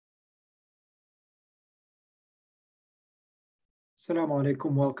Assalamu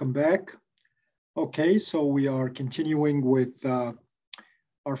alaikum, welcome back. Okay, so we are continuing with our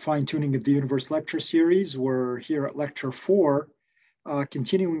fine-tuning of the universe lecture series. We're here at lecture 4,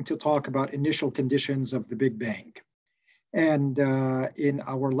 continuing to talk about initial conditions of the Big Bang. And in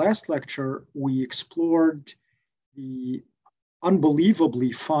our last lecture, we explored the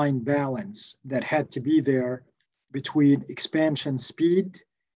unbelievably fine balance that had to be there between expansion speed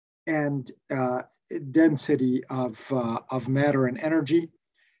and density of matter and energy,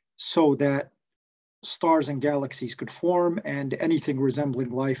 so that stars and galaxies could form and anything resembling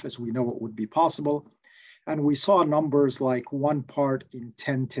life as we know it would be possible. And we saw numbers like 1 part in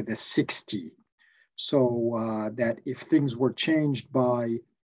 10 to the 60. So that if things were changed by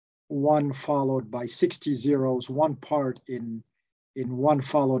 1 followed by 60 zeros, 1 part in 1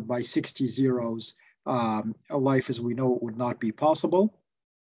 followed by 60 zeros, a life as we know it would not be possible.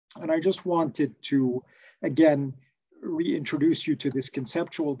 And I just wanted to, again, reintroduce you to this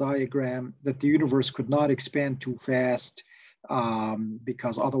conceptual diagram that the universe could not expand too fast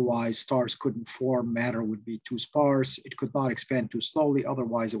because otherwise stars couldn't form, matter would be too sparse. It could not expand too slowly,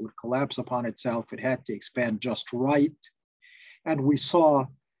 otherwise it would collapse upon itself. It had to expand just right. And we saw,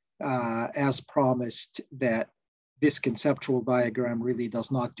 as promised, that this conceptual diagram really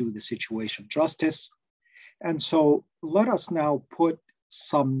does not do the situation justice. And so let us now put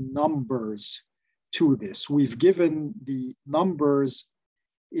some numbers to this. We've given the numbers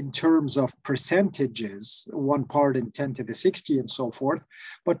in terms of percentages, 1 part in 10 to the 60 and so forth,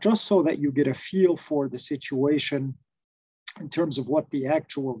 but just so that you get a feel for the situation in terms of what the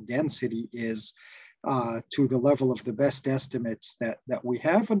actual density is to the level of the best estimates that we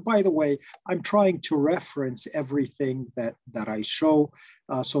have. And by the way, I'm trying to reference everything that I show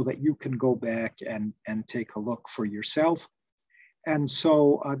so that you can go back and take a look for yourself. And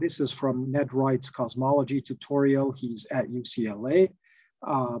so this is from Ned Wright's cosmology tutorial. He's at UCLA.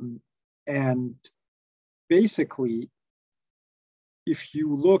 And basically, if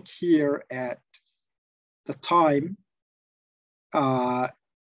you look here at the time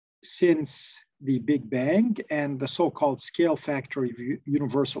since the Big Bang and the so-called scale factor of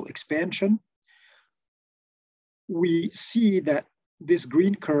universal expansion, we see that this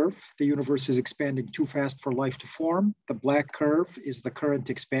green curve, the universe is expanding too fast for life to form. The black curve is the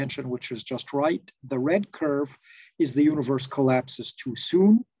current expansion, which is just right. The red curve is the universe collapses too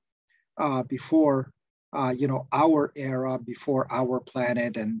soon before our era, before our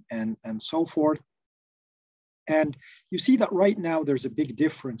planet, and so forth. And you see that right now there's a big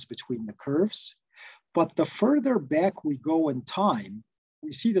difference between the curves. But the further back we go in time,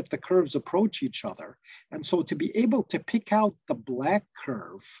 we see that the curves approach each other. And so to be able to pick out the black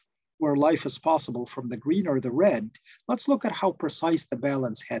curve where life is possible from the green or the red, let's look at how precise the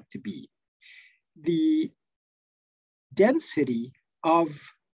balance had to be. The density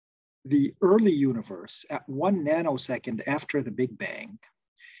of the early universe at 1 nanosecond after the Big Bang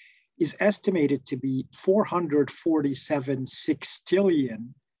is estimated to be 447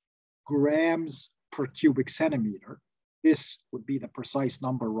 sextillion grams per cubic centimeter. This would be the precise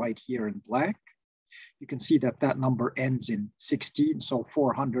number right here in black. You can see that that number ends in 16, so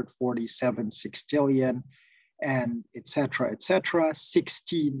 447 sextillion, and et cetera,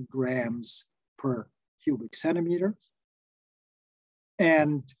 16 grams per cubic centimeter.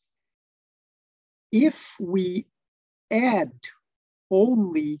 And if we add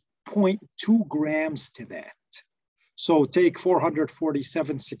only 0.2 grams to that, so take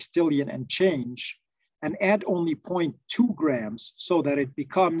 447 sextillion and change, and add only 0.2 grams so that it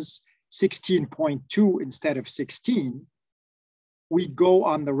becomes 16.2 instead of 16, we go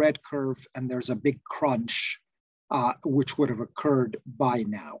on the red curve and there's a big crunch, which would have occurred by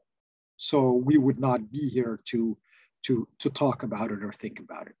now. So we would not be here to talk about it or think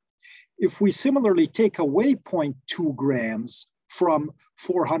about it. If we similarly take away 0.2 grams from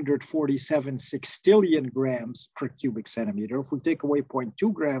 447 sextillion grams per cubic centimeter, if we take away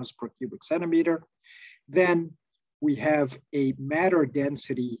 0.2 grams per cubic centimeter, then we have a matter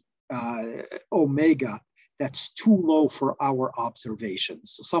density omega that's too low for our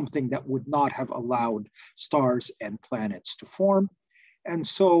observations, something that would not have allowed stars and planets to form. And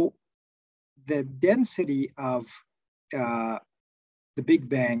so the density of the Big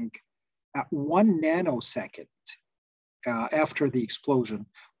Bang at 1 nanosecond after the explosion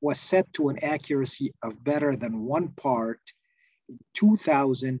was set to an accuracy of better than 1 part in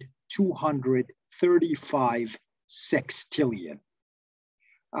 2,235 sextillion.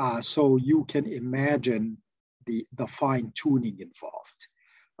 So you can imagine the fine tuning involved.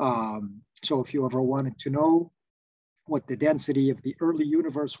 So if you ever wanted to know what the density of the early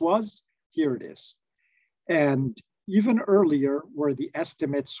universe was, here it is. And even earlier, where the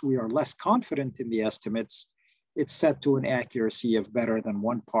estimates, we are less confident in the estimates, it's set to an accuracy of better than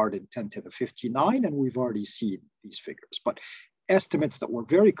 1 part in 10 to the 59, and we've already seen these figures. But estimates that we're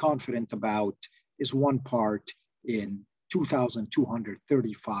very confident about is 1 part in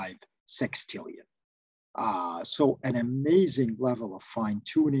 2,235 sextillion. So an amazing level of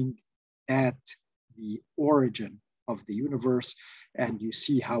fine-tuning at the origin of the universe, and you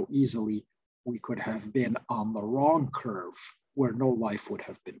see how easily we could have been on the wrong curve where no life would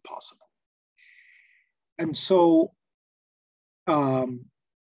have been possible. And so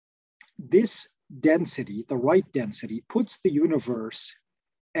this density, the right density, puts the universe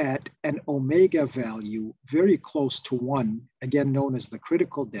at an omega value very close to 1, again known as the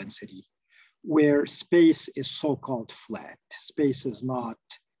critical density, where space is so-called flat. Space is not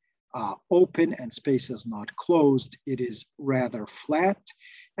open and space is not closed. It is rather flat.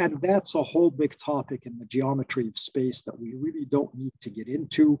 And that's a whole big topic in the geometry of space that we really don't need to get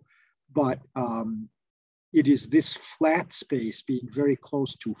into. But it is this flat space, being very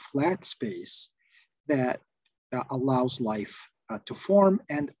close to flat space, that allows life to form.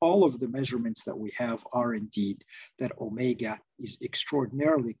 And all of the measurements that we have are indeed that omega is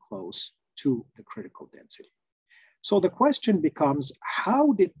extraordinarily close to the critical density. So the question becomes,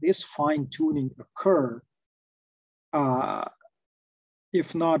 how did this fine-tuning occur,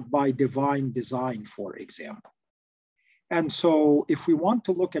 if not by divine design, for example? And so if we want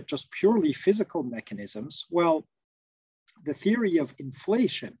to look at just purely physical mechanisms, well, the theory of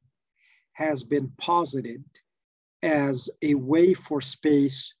inflation has been posited as a way for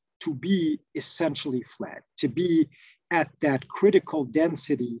space to be essentially flat, to be at that critical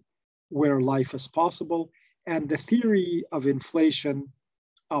density where life is possible. And the theory of inflation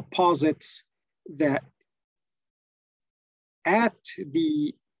posits that at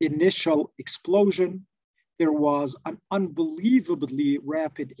the initial explosion, there was an unbelievably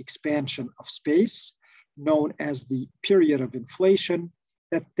rapid expansion of space, known as the period of inflation,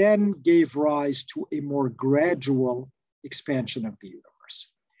 that then gave rise to a more gradual expansion of the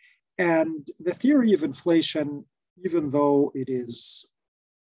universe. And the theory of inflation, even though it is,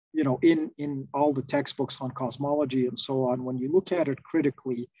 you know, in all the textbooks on cosmology and so on, when you look at it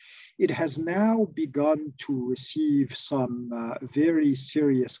critically, it has now begun to receive some very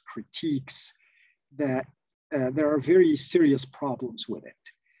serious critiques that there are very serious problems with it.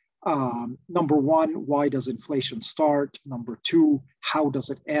 Number one, why does inflation start? Number two, how does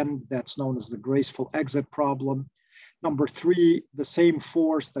it end? That's known as the graceful exit problem. Number three, the same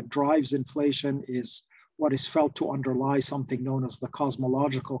force that drives inflation is what is felt to underlie something known as the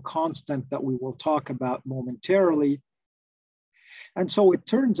cosmological constant that we will talk about momentarily. And so it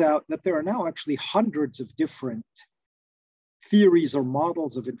turns out that there are now actually hundreds of different theories or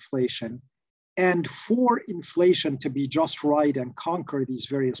models of inflation. And for inflation to be just right and conquer these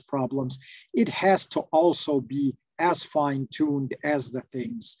various problems, it has to also be as fine-tuned as the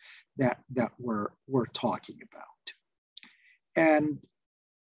things that we're talking about. And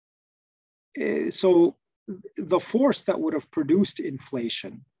so the force that would have produced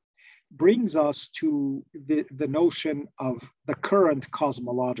inflation brings us to the notion of the current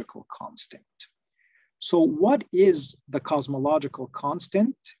cosmological constant. So what is the cosmological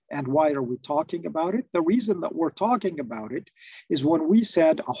constant and why are we talking about it? The reason that we're talking about it is when we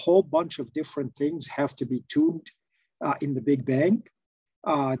said a whole bunch of different things have to be tuned in the Big Bang,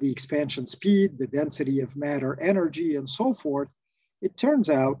 the expansion speed, the density of matter, energy, and so forth, it turns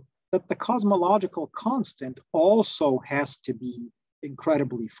out that the cosmological constant also has to be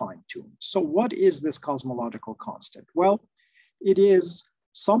incredibly fine-tuned. So what is this cosmological constant? Well, it is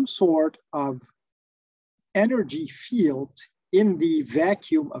some sort of energy field in the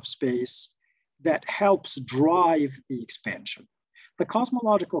vacuum of space that helps drive the expansion. The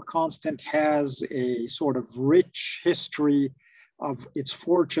cosmological constant has a sort of rich history of its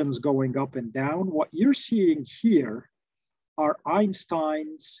fortunes going up and down. What you're seeing here are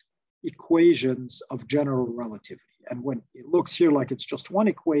Einstein's equations of general relativity. And when it looks here like it's just one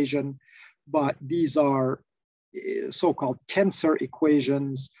equation, but these are so-called tensor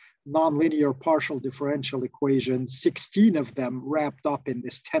equations, nonlinear partial differential equations, 16 of them wrapped up in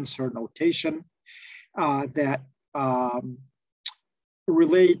this tensor notation that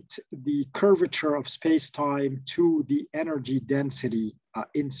relate the curvature of space-time to the energy density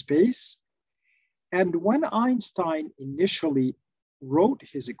in space. And when Einstein initially wrote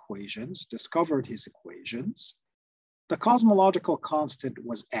his equations, discovered his equations, the cosmological constant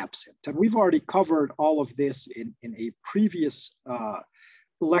was absent. And we've already covered all of this in a previous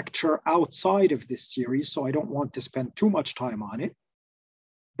lecture outside of this series, so I don't want to spend too much time on it.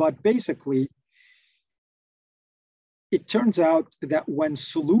 But basically, it turns out that when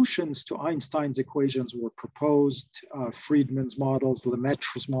solutions to Einstein's equations were proposed, Friedman's models,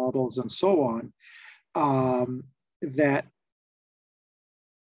 Lemaitre's models, and so on, that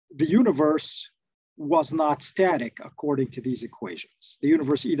the universe was not static according to these equations. The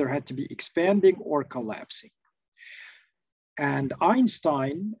universe either had to be expanding or collapsing. And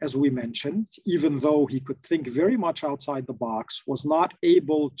Einstein, as we mentioned, even though he could think very much outside the box, was not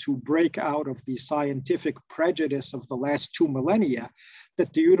able to break out of the scientific prejudice of the last 2 millennia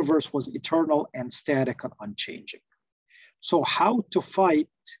that the universe was eternal and static and unchanging. So how to fight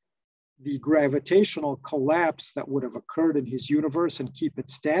the gravitational collapse that would have occurred in his universe and keep it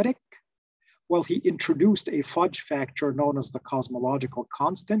static? Well, he introduced a fudge factor known as the cosmological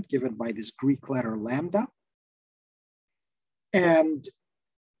constant, given by this Greek letter lambda. And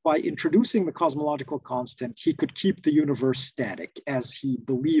by introducing the cosmological constant, he could keep the universe static as he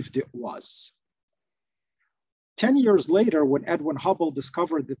believed it was. 10 years later, when Edwin Hubble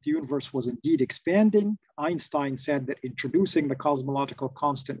discovered that the universe was indeed expanding, Einstein said that introducing the cosmological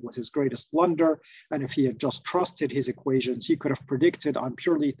constant was his greatest blunder, and if he had just trusted his equations, he could have predicted on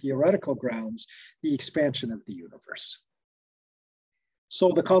purely theoretical grounds the expansion of the universe.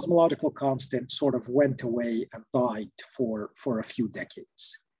 So the cosmological constant sort of went away and died for a few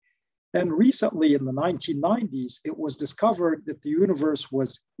decades. Then recently in the 1990s, it was discovered that the universe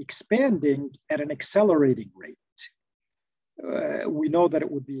was expanding at an accelerating rate. We know that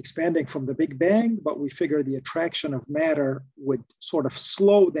it would be expanding from the Big Bang, but we figure the attraction of matter would sort of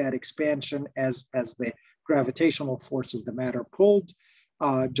slow that expansion as the gravitational force of the matter pulled,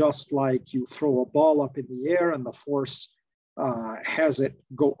 just like you throw a ball up in the air and the force has it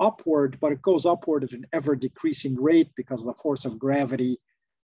go upward, but it goes upward at an ever decreasing rate because the force of gravity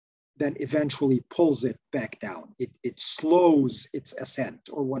then eventually pulls it back down. It slows its ascent.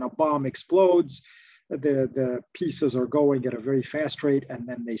 Or when a bomb explodes, the pieces are going at a very fast rate and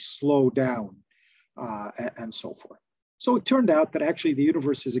then they slow down and so forth. So it turned out that actually the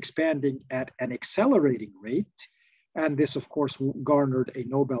universe is expanding at an accelerating rate. And this, of course, garnered a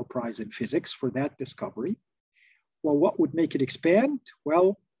Nobel Prize in physics for that discovery. Well, what would make it expand?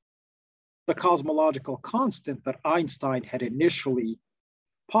 Well, the cosmological constant that Einstein had initially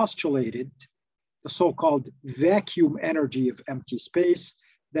postulated, the so-called vacuum energy of empty space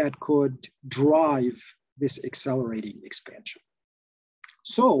that could drive this accelerating expansion.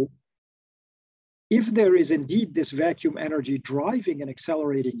 So if there is indeed this vacuum energy driving an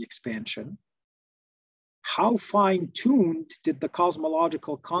accelerating expansion, how fine-tuned did the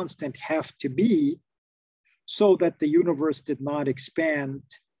cosmological constant have to be so that the universe did not expand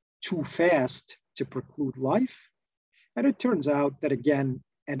too fast to preclude life? And it turns out that, again,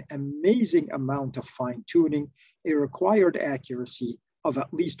 an amazing amount of fine-tuning, a required accuracy of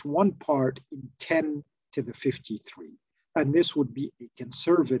at least 1 part in 10 to the 53. And this would be a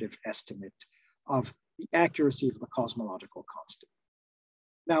conservative estimate of the accuracy of the cosmological constant.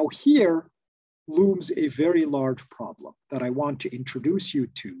 Now here looms a very large problem that I want to introduce you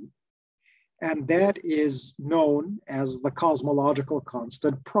to, and that is known as the cosmological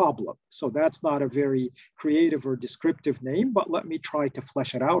constant problem. So that's not a very creative or descriptive name, but let me try to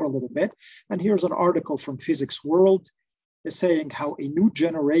flesh it out a little bit. And here's an article from Physics World saying how a new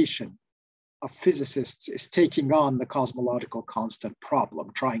generation of physicists is taking on the cosmological constant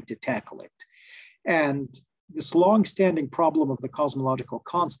problem, trying to tackle it. And this long-standing problem of the cosmological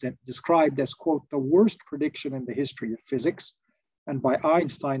constant, described as, quote, the worst prediction in the history of physics, and by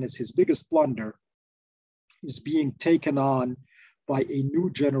Einstein as his biggest blunder, is being taken on by a new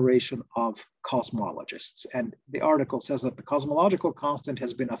generation of cosmologists. And the article says that the cosmological constant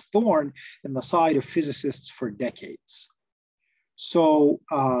has been a thorn in the side of physicists for decades. So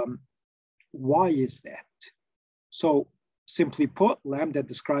why is that? So simply put, lambda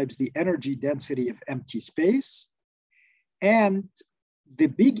describes the energy density of empty space. And the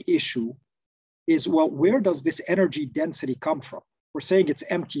big issue is, well, where does this energy density come from? We're saying it's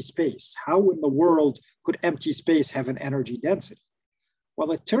empty space. How in the world could empty space have an energy density?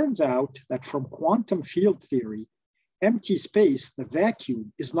 Well, it turns out that from quantum field theory, empty space, the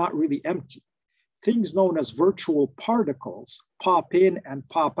vacuum, is not really empty. Things known as virtual particles pop in and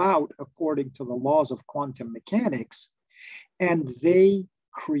pop out according to the laws of quantum mechanics, and they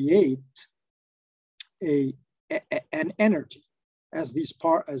create an energy as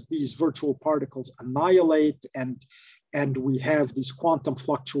these virtual particles annihilate, and we have these quantum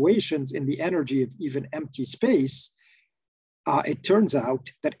fluctuations in the energy of even empty space. It turns out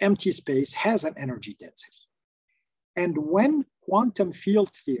that empty space has an energy density. And when quantum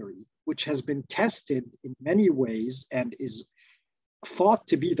field theory, which has been tested in many ways and is thought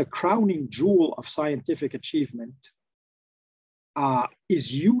to be the crowning jewel of scientific achievement,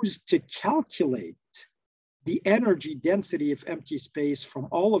 is used to calculate the energy density of empty space from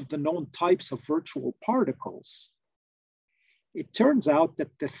all of the known types of virtual particles, it turns out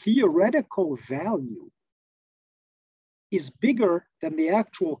that the theoretical value is bigger than the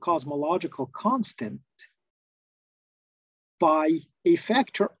actual cosmological constant by a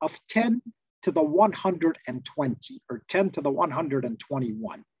factor of 10 to the 120 or 10 to the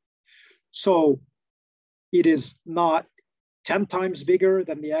 121. So it is not 10 times bigger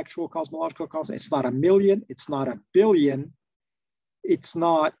than the actual cosmological constant. It's not a million, it's not a billion, it's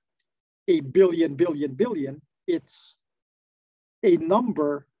not a billion, billion, billion. It's a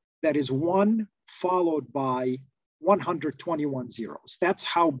number that is 1 followed by 121 zeros. That's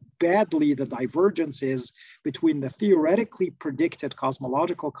how badly the divergence is between the theoretically predicted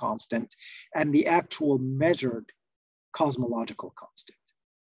cosmological constant and the actual measured cosmological constant.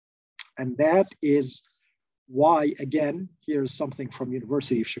 And that is why, again, here's something from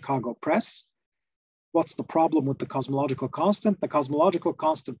University of Chicago Press. What's the problem with the cosmological constant? The cosmological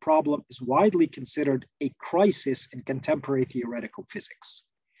constant problem is widely considered a crisis in contemporary theoretical physics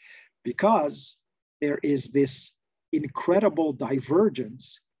because there is this incredible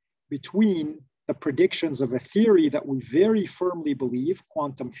divergence between the predictions of a theory that we very firmly believe,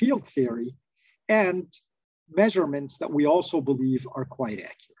 quantum field theory, and measurements that we also believe are quite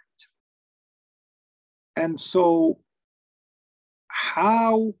accurate. And so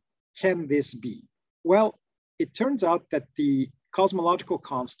how can this be? Well, it turns out that the cosmological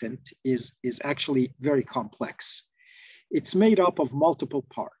constant is actually very complex. It's made up of multiple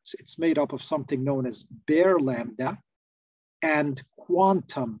parts. It's made up of something known as bare lambda and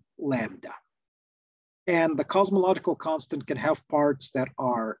quantum lambda. And the cosmological constant can have parts that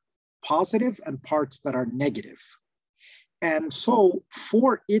are positive and parts that are negative. And so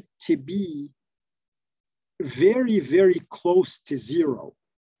for it to be very, very close to zero,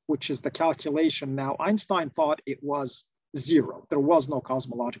 which is the calculation now, Einstein thought it was zero. There was no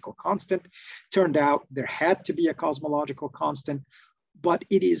cosmological constant. Turned out there had to be a cosmological constant, but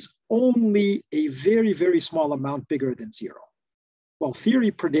it is only a very, very small amount bigger than zero. Well,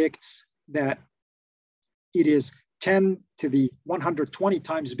 theory predicts that it is 10 to the 120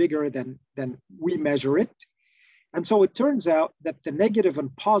 times bigger than we measure it. And so it turns out that the negative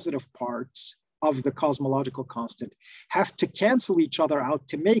and positive parts of the cosmological constant have to cancel each other out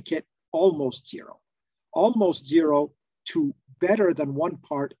to make it almost zero to better than 1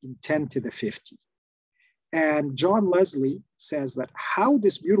 part in 10 to the 50. And John Leslie says that how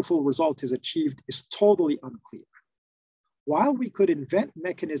this beautiful result is achieved is totally unclear. While we could invent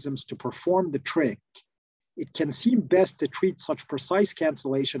mechanisms to perform the trick, it can seem best to treat such precise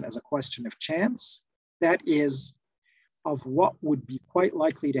cancellation as a question of chance, that is, of what would be quite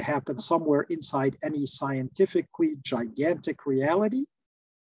likely to happen somewhere inside any scientifically gigantic reality.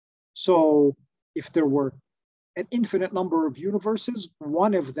 So if there were an infinite number of universes,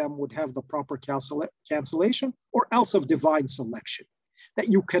 one of them would have the proper cancellation, or else of divine selection, that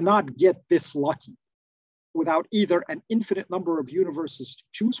you cannot get this lucky without either an infinite number of universes to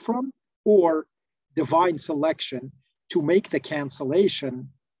choose from or divine selection to make the cancellation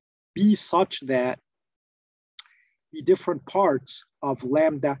be such that the different parts of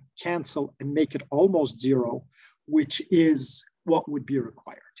lambda cancel and make it almost zero, which is what would be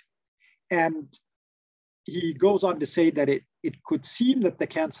required. And he goes on to say that it could seem that the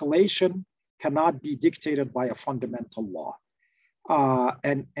cancellation cannot be dictated by a fundamental law.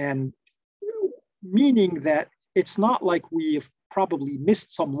 And meaning that it's not like we've probably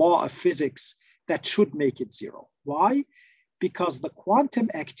missed some law of physics that should make it zero. Why? Because the quantum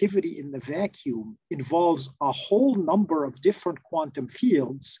activity in the vacuum involves a whole number of different quantum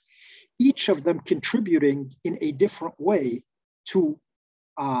fields, each of them contributing in a different way to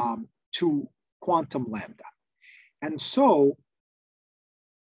quantum lambda. And so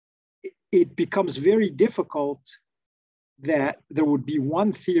it becomes very difficult that there would be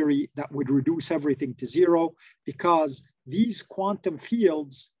one theory that would reduce everything to zero, because these quantum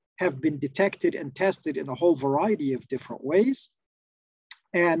fields have been detected and tested in a whole variety of different ways.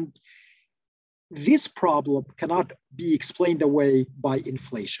 And this problem cannot be explained away by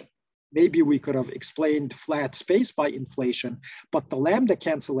inflation. Maybe we could have explained flat space by inflation, but the lambda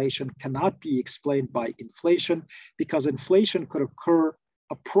cancellation cannot be explained by inflation, because inflation could occur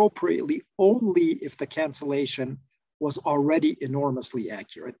appropriately only if the cancellation was already enormously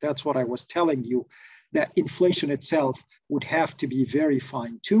accurate. That's what I was telling you, that inflation itself would have to be very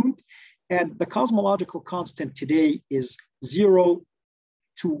fine-tuned. And the cosmological constant today is 0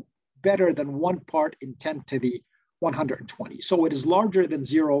 to better than 1 part in 10 to the 120. So it is larger than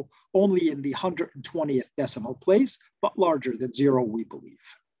zero only in the 120th decimal place, but larger than zero, we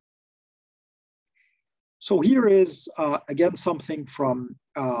believe. So here is, again, something from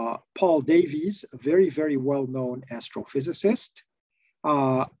Paul Davies, a very, very well-known astrophysicist,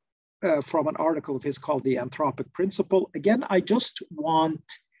 from an article of his called The Anthropic Principle. Again, I just want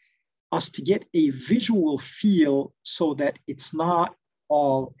us to get a visual feel so that it's not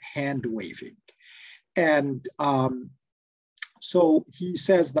all hand-waving. And so he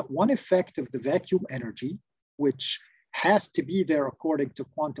says that one effect of the vacuum energy, which has to be there according to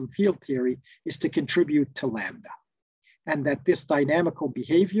quantum field theory, is to contribute to lambda. And that this dynamical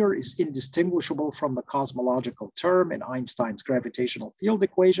behavior is indistinguishable from the cosmological term in Einstein's gravitational field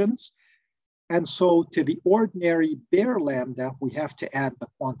equations. And so to the ordinary bare lambda, we have to add the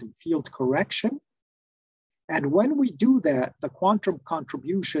quantum field correction. And when we do that, the quantum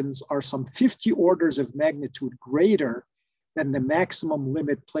contributions are some 50 orders of magnitude greater than the maximum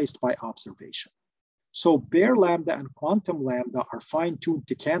limit placed by observation. So bare lambda and quantum lambda are fine-tuned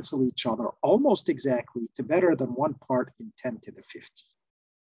to cancel each other almost exactly to better than 1 part in 10 to the 50.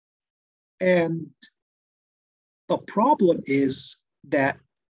 And the problem is that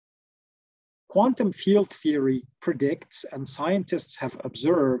quantum field theory predicts, and scientists have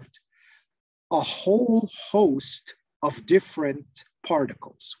observed, a whole host of different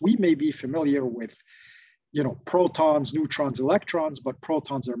particles. We may be familiar with, protons, neutrons, electrons, but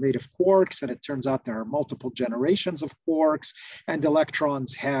protons are made of quarks, and it turns out there are multiple generations of quarks, and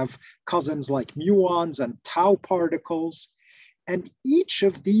electrons have cousins like muons and tau particles. And each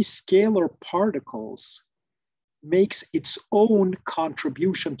of these scalar particles makes its own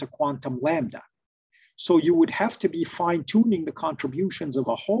contribution to quantum lambda. So you would have to be fine-tuning the contributions of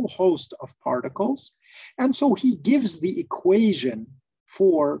a whole host of particles. And so he gives the equation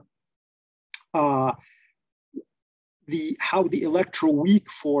for how the electroweak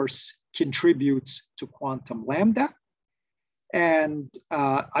force contributes to quantum lambda. And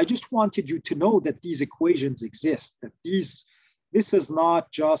I just wanted you to know that these equations exist, that this is not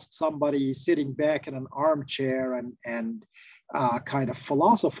just somebody sitting back in an armchair and kind of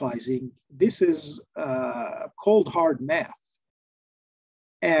philosophizing. This is cold, hard math.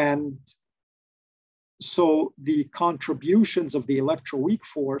 And so the contributions of the electroweak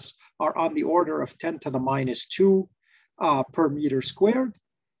force are on the order of 10 to the minus 2 per meter squared.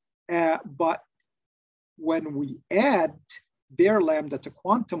 But when we add bare lambda to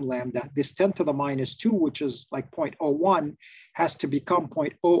quantum lambda, this 10 to the minus 2, which is like 0.01, has to become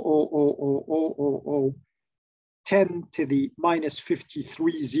 0.0000000 10 to the minus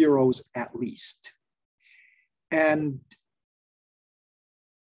 53 zeros at least. And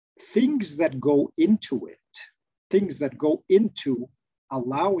things that go into it, things that go into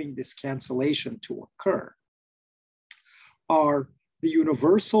allowing this cancellation to occur, are the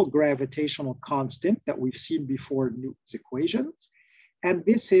universal gravitational constant that we've seen before in Newton's equations. And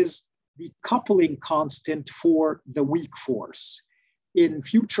this is the coupling constant for the weak force. In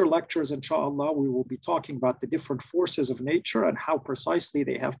future lectures, inshallah, we will be talking about the different forces of nature and how precisely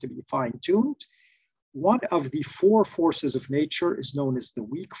they have to be fine-tuned. One of the 4 forces of nature is known as the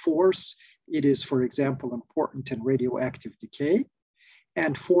weak force. It is, for example, important in radioactive decay.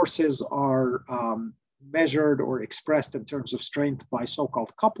 And forces are measured or expressed in terms of strength by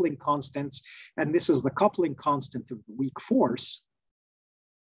so-called coupling constants. And this is the coupling constant of the weak force.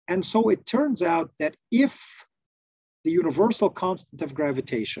 And so it turns out that if the universal constant of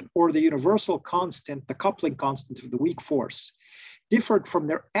gravitation, or the universal constant, the coupling constant of the weak force, differed from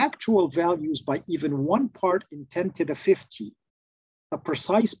their actual values by even 1 part in 10 to the 50, the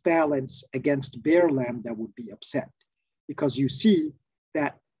precise balance against bare lambda would be upset. Because you see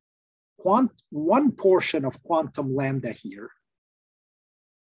that one portion of quantum lambda here,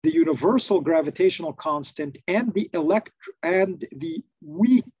 the universal gravitational constant and the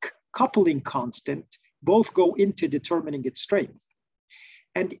weak coupling constant both go into determining its strength.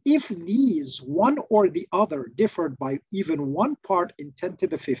 And if these, one or the other, differed by even 1 part in 10 to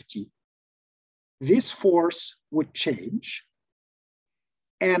the 50, this force would change.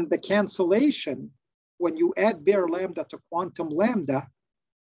 And the cancellation, when you add bare lambda to quantum lambda,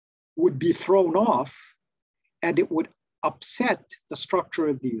 would be thrown off, and it would upset the structure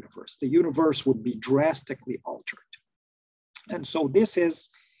of the universe. The universe would be drastically altered. And so this is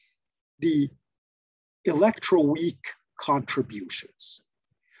the electroweak contributions.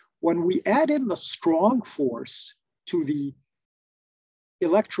 When we add in the strong force to the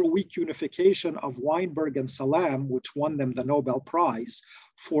electroweak unification of Weinberg and Salam, which won them the Nobel Prize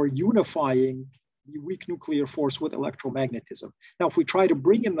for unifying the weak nuclear force with electromagnetism. Now, if we try to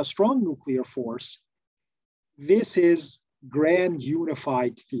bring in the strong nuclear force, This is grand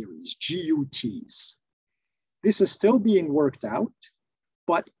unified theories, GUTs. This is still being worked out,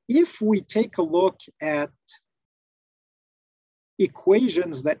 but if we take a look at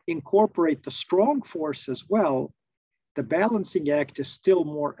equations that incorporate the strong force as well, the balancing act is still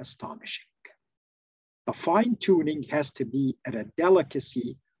more astonishing. The fine tuning has to be at a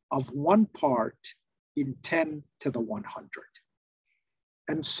delicacy of 1 part in 10 to the 100.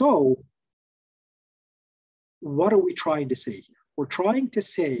 And so, what are we trying to say here? We're trying to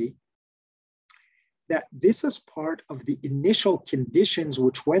say that this is part of the initial conditions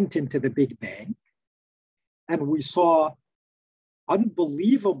which went into the Big Bang, and we saw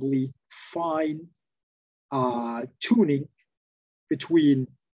unbelievably fine tuning between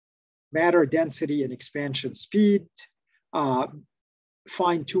matter density and expansion speed,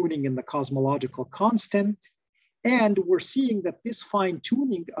 fine tuning in the cosmological constant, and we're seeing that this fine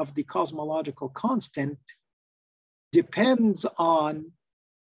tuning of the cosmological constant depends on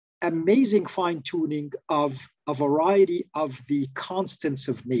amazing fine tuning of a variety of the constants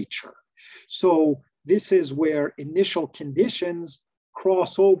of nature. So this is where initial conditions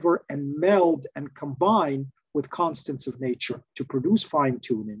cross over and meld and combine with constants of nature to produce fine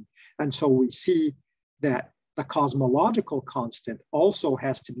tuning. And so we see that the cosmological constant also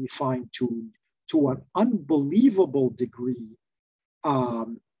has to be fine tuned to an unbelievable degree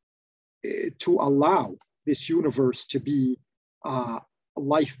to allow this universe to be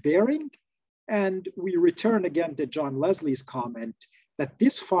life-bearing. And we return again to John Leslie's comment that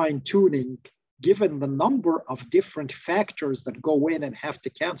this fine tuning, given the number of different factors that go in and have to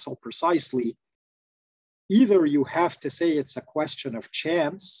cancel precisely, either you have to say it's a question of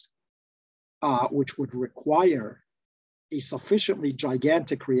chance, which would require a sufficiently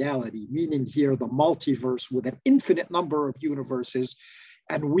gigantic reality, meaning here the multiverse with an infinite number of universes,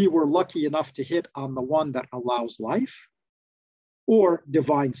 and we were lucky enough to hit on the one that allows life, or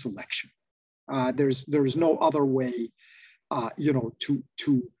divine selection. There's no other way,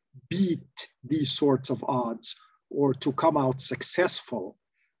 to beat these sorts of odds or to come out successful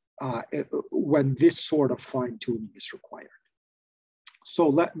when this sort of fine tuning is required. So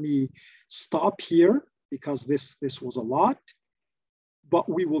let me stop here because this was a lot, but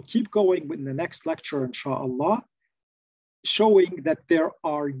we will keep going in the next lecture, inshallah, showing that there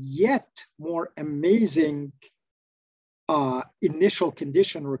are yet more amazing initial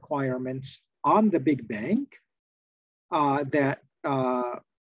condition requirements on the Big Bang that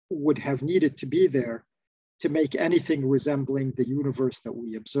would have needed to be there to make anything resembling the universe that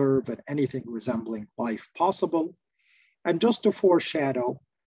we observe and anything resembling life possible. And just to foreshadow,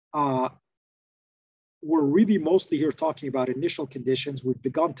 we're really mostly here talking about initial conditions. We've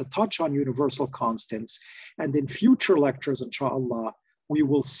begun to touch on universal constants. And in future lectures, inshallah, we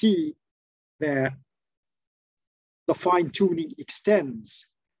will see that the fine tuning extends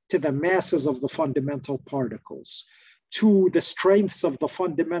to the masses of the fundamental particles, to the strengths of the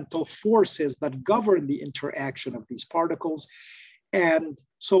fundamental forces that govern the interaction of these particles. And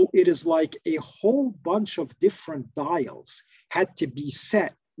so it is like a whole bunch of different dials had to be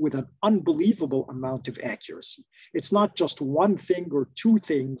set with an unbelievable amount of accuracy. It's not just one thing or two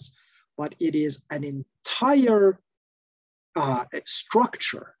things, but it is an entire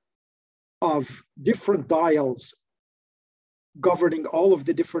structure of different dials governing all of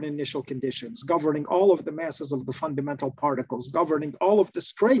the different initial conditions, governing all of the masses of the fundamental particles, governing all of the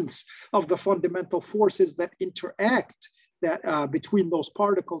strengths of the fundamental forces that interact between those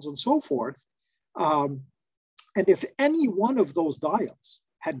particles and so forth. And if any one of those dials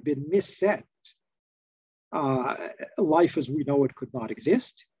had been misset, life as we know it could not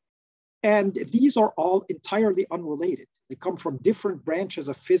exist. And these are all entirely unrelated. They come from different branches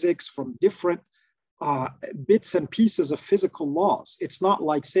of physics, from different bits and pieces of physical laws. It's not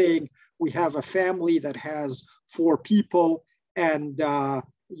like saying we have a family that has 4 people and,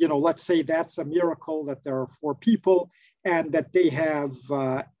 let's say that's a miracle that there are 4 people and that they have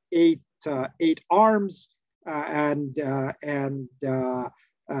 8 arms then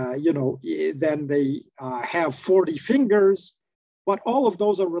they have 40 fingers, but all of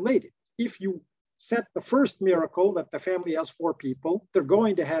those are related. If you set the first miracle that the family has 4 people, they're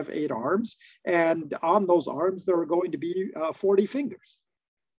going to have 8 arms, and on those arms, there are going to be 40 fingers.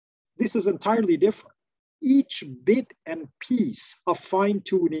 This is entirely different. Each bit and piece of fine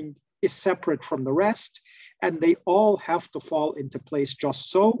tuning is separate from the rest, and they all have to fall into place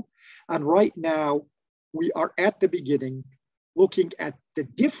just so. And right now, we are at the beginning, looking at the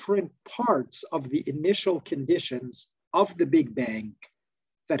different parts of the initial conditions of the Big Bang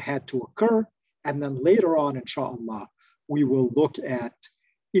that had to occur. And then later on, inshallah, we will look at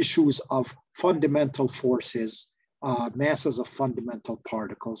issues of fundamental forces, masses of fundamental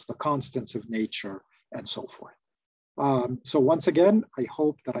particles, the constants of nature, and so forth. So once again, I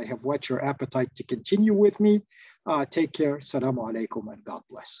hope that I have whet your appetite to continue with me. Take care. Assalamu alaikum and God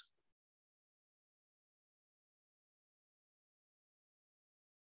bless.